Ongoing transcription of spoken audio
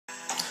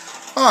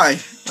Hi,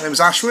 my name is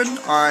Ashwin.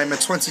 I'm a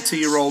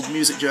 22-year-old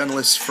music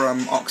journalist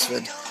from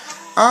Oxford.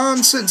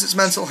 And since it's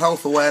Mental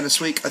Health Awareness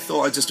Week, I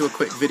thought I'd just do a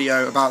quick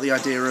video about the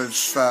idea of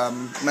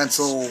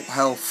mental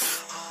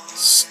health,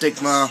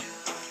 stigma,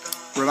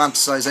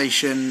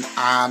 romanticisation,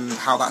 and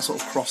how that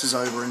sort of crosses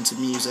over into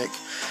music.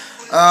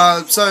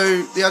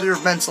 So the idea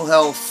of mental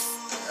health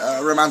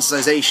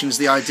romanticisation is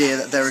the idea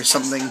that there is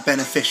something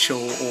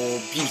beneficial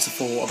or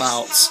beautiful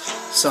about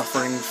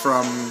suffering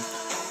from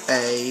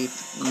a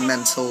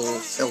mental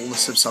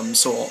illness of some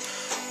sort.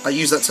 I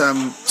use that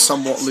term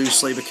somewhat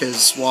loosely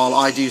because while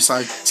I do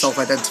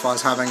self-identify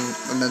as having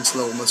a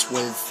mental illness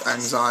with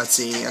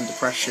anxiety and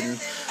depression,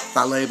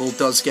 that label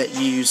does get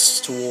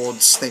used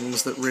towards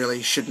things that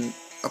really shouldn't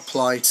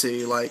apply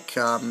to, like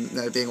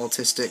being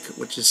autistic,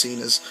 which is seen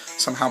as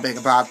somehow being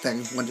a bad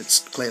thing when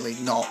it's clearly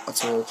not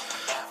at all.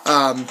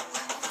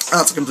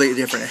 That's a completely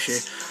different issue.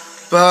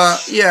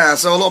 But yeah,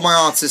 so a lot of my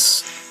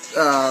artists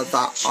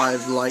that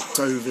I've liked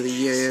over the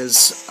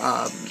years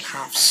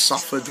have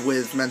suffered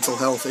with mental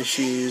health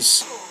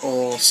issues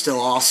or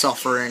still are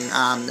suffering,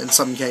 and in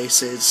some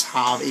cases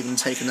have even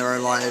taken their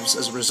own lives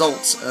as a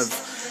result of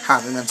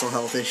having mental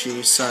health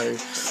issues. So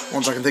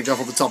ones I can think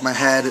of off the top of my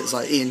head, it's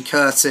like Ian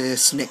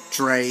Curtis, Nick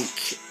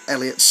Drake,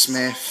 Elliott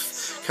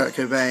Smith, Kurt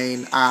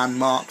Cobain, and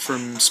Mark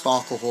from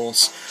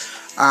Sparklehorse.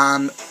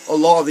 And a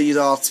lot of these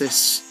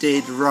artists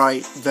did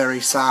write very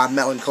sad,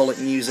 melancholic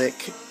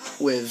music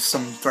with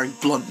some very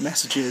blunt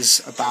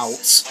messages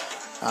about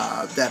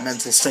their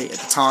mental state at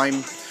the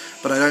time,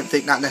 but I don't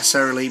think that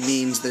necessarily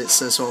means that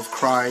it's a sort of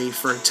cry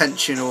for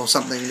attention or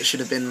something that should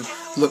have been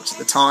looked at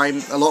the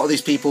time. A lot of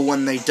these people,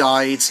 when they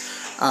died,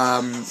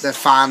 their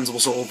fans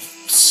will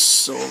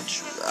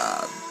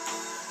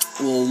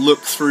will look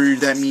through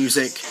their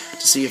music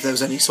to see if there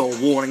was any sort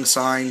of warning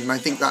sign, and I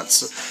think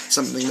that's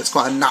something that's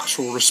quite a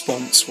natural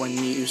response when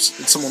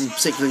it's someone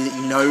particularly that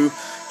you know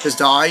has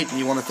died, and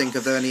you want to think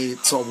of any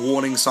sort of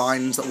warning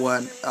signs that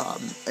weren't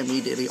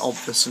immediately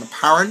obvious and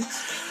apparent.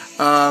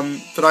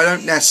 But I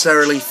don't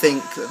necessarily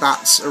think that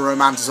that's a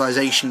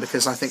romanticisation,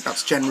 because I think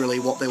that's generally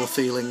what they were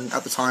feeling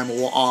at the time,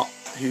 or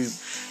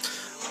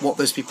what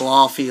those people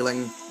are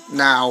feeling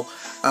now.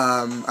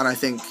 And I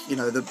think,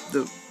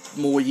 the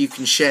more you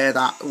can share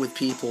that with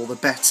people, the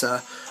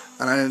better.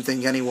 And I don't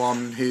think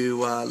anyone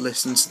who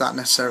listens to that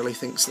necessarily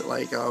thinks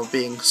that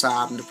being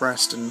sad and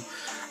depressed and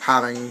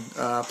having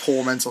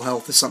poor mental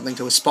health is something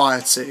to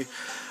aspire to.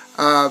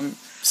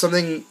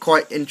 Something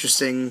quite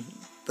interesting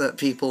that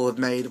people have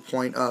made a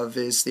point of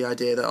is the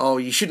idea that,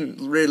 you shouldn't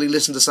really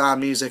listen to sad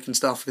music and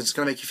stuff because it's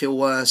going to make you feel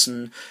worse,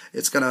 and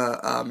it's going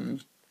to,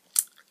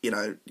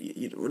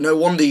 no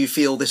wonder you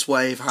feel this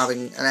way for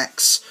having an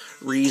X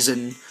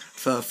reason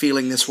for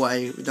feeling this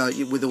way,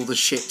 with all the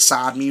shit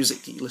sad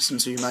music that you listen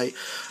to, mate.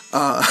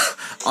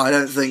 I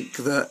don't think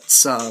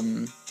that,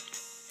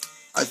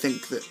 I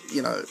think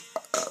that,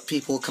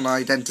 people can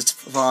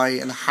identify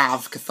and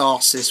have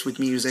catharsis with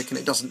music, and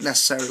it doesn't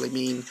necessarily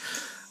mean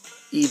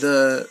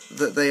either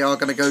that they are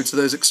going to go to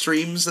those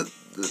extremes, that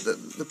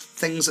the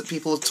things that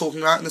people are talking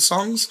about in the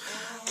songs.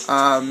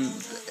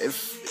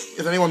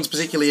 If anyone's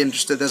particularly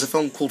interested, there's a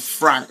film called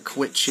Frank,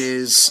 which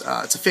is,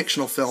 it's a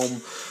fictional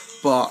film,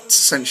 but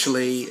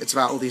essentially it's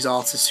about all these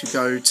artists who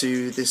go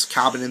to this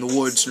cabin in the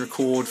woods and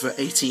record for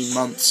 18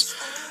 months.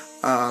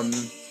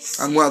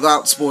 And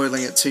without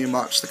spoiling it too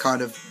much, the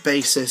kind of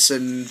basis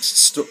and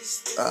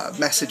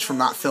message from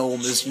that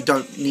film is you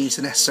don't need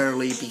to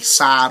necessarily be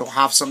sad or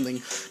have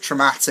something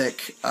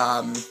traumatic,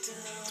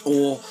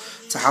 or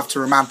to have to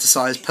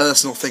romanticise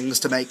personal things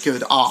to make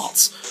good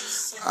art.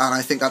 And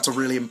I think that's a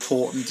really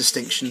important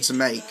distinction to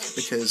make,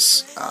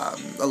 because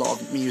a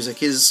lot of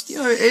music is,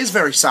 it is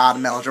very sad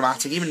and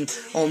melodramatic. Even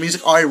on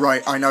music I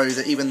write, I know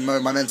that even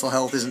though my mental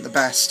health isn't the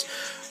best,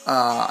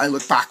 I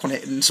look back on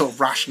it in sort of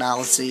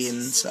rationality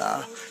and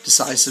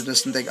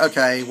decisiveness and think,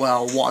 okay,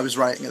 well, what I was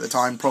writing at the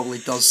time probably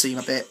does seem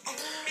a bit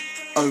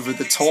over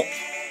the top,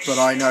 but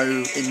I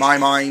know in my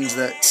mind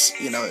that,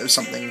 it was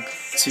something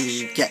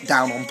to get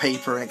down on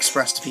paper and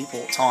express to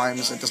people at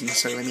times. It doesn't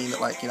necessarily mean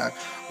that, I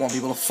want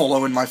people to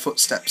follow in my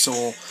footsteps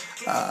or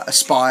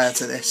aspire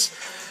to this.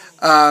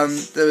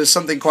 There was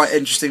something quite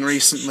interesting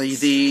recently.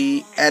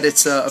 The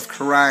editor of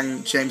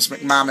Kerrang, James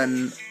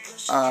McMahon,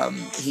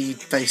 he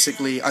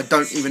basically, I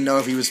don't even know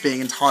if he was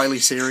being entirely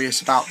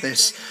serious about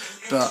this,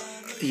 but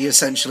he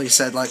essentially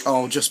said,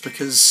 just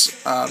because,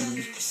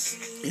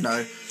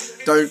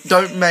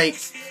 don't make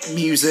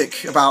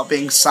music about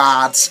being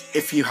sad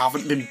if you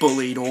haven't been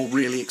bullied or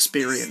really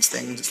experienced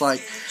things.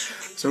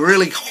 It's a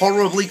really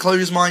horribly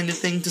close-minded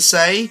thing to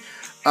say.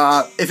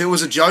 If it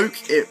was a joke,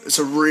 it's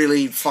a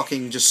really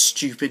fucking just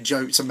stupid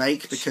joke to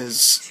make,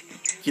 because,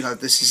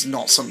 this is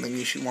not something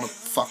you should want to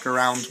fuck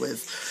around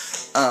with.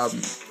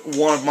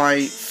 One of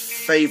my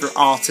favourite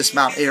artists,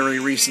 Mount Eerie,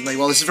 recently,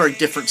 well, this is very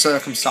different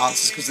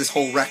circumstances, because this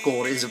whole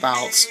record is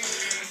about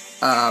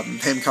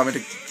him coming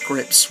to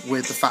grips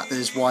with the fact that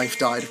his wife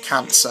died of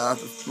cancer.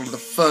 One of the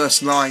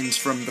first lines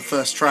from the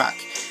first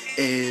track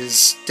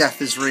is,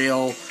 "Death is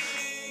real,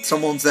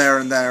 someone's there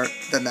and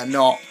then they're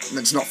not, and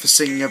it's not for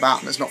singing about,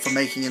 and it's not for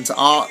making into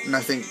art. And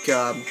I think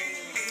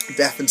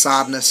Death and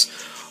Sadness,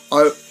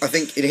 I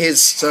think in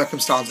his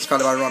circumstance it's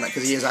kind of ironic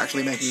because he is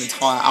actually making an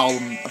entire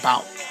album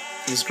about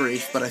his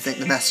grief, but I think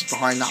the message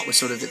behind that was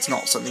sort of, it's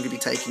not something to be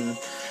taken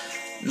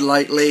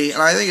lightly,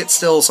 and I think it's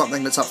still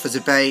something that's up for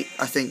debate.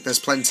 I think there's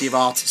plenty of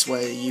artists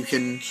where you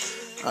can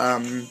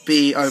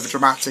be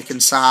overdramatic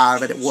and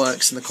sad, but it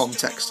works in the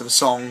context of a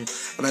song,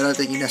 and I don't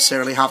think you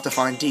necessarily have to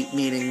find deep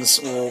meanings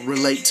or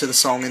relate to the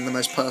song in the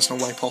most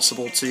personal way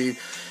possible to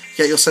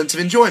get your sense of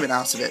enjoyment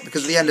out of it,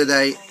 because at the end of the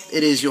day,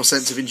 it is your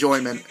sense of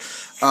enjoyment.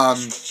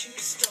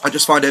 I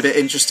just find it a bit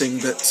interesting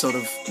that sort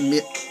of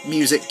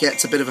music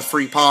gets a bit of a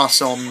free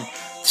pass on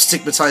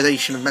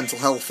stigmatisation of mental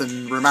health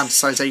and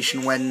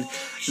romanticisation when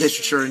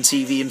literature and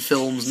TV and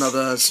films and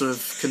other sort of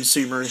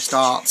consumerist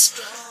arts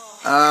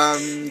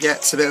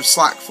gets a bit of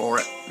slack for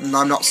it. And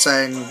I'm not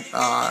saying,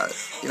 I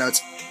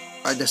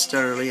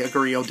necessarily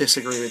agree or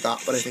disagree with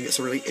that, but I think it's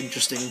a really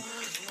interesting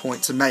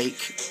point to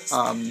make,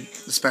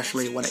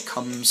 especially when it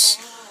comes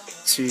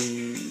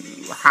to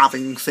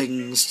having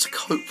things to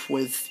cope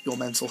with your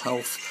mental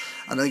health.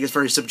 And I think it's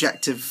very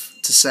subjective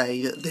to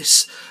say that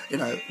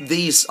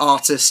these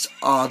artists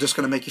are just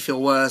going to make you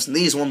feel worse, and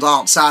these ones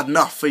aren't sad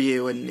enough for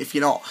you. And if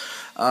you're not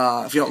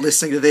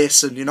listening to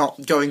this, and you're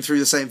not going through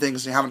the same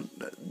things, and you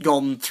haven't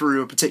gone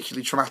through a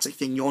particularly traumatic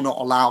thing, you're not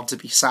allowed to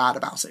be sad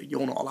about it.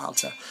 You're not allowed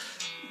to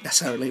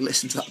necessarily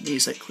listen to that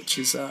music, which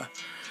is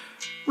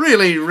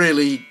really,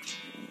 really,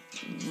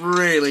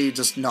 really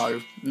just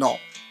not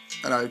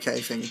an okay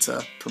thing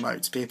to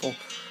promote to people.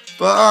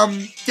 But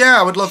yeah,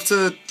 I would love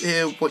to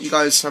hear what you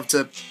guys have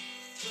to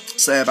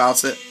say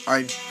about it.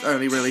 I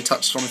only really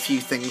touched on a few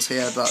things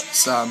here, but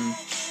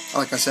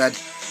like I said,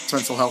 it's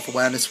Mental Health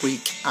Awareness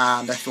Week,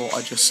 and I thought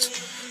I'd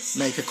just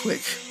make a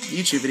quick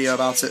YouTube video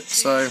about it.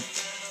 So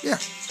yeah,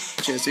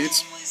 cheers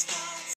dudes.